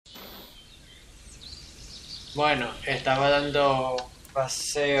Bueno, estaba dando un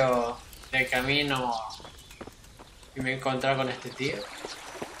paseo de camino y me encontré con este tío.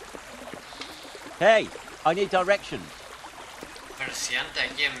 Hey, I need directions. Comerciante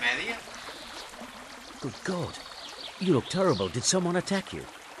aquí en medio. Good God. You look terrible. Did someone attack you?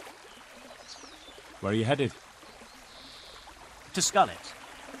 Where are you headed? To Scullet.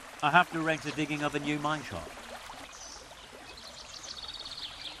 I have to arrange the digging of a new mine shaft.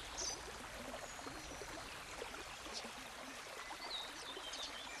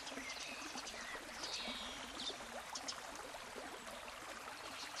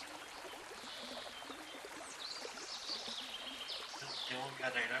 Tengo que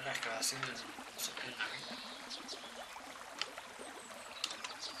arreglar la excavación del navío.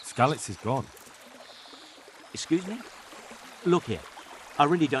 Skalitz is gone. Excuse me? Look here. I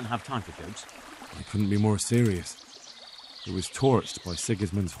really don't have time for jokes. I couldn't be more serious. It was torched by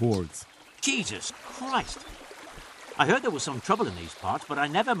Sigismund's hordes. Jesus Christ! I heard there was some trouble in these parts, but I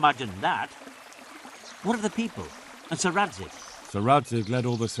never imagined that. What are the people? And Sir Radzig? So Radzig led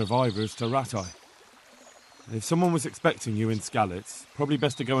all the survivors to Ratai. If someone was expecting you in Skalitz, probably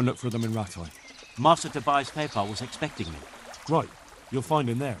best to go and look for them in Ratai. Master Tobias Pepar was expecting me. Right, you'll find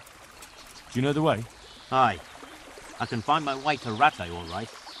him there. Do you know the way? Aye. I can find my way to Ratai, all right.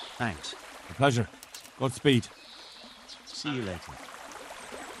 Thanks. A pleasure. Godspeed. See you later.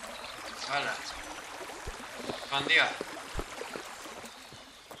 Hola. Buen día.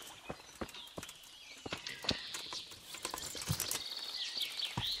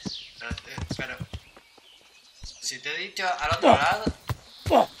 Pero, si te he dicho al otro lado.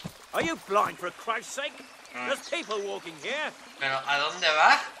 Are you blind, for Christ's sake? There's people walking here. Pero, ¿a dónde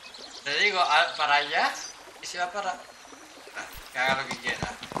vas? Te digo, para allá. Y se va para... Que haga lo que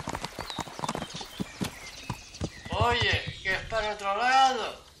quiera. Oye, que es para otro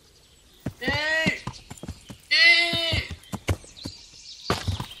lado. ¡Eh! ¡Eh!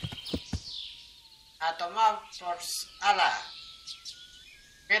 A tomar por... ¡Hala!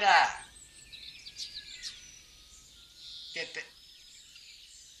 Mira. Que te...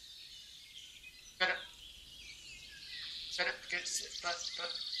 Pero...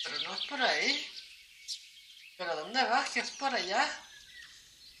 Pero no es por ahí. ¿Pero dónde vas? ¿Que es por allá?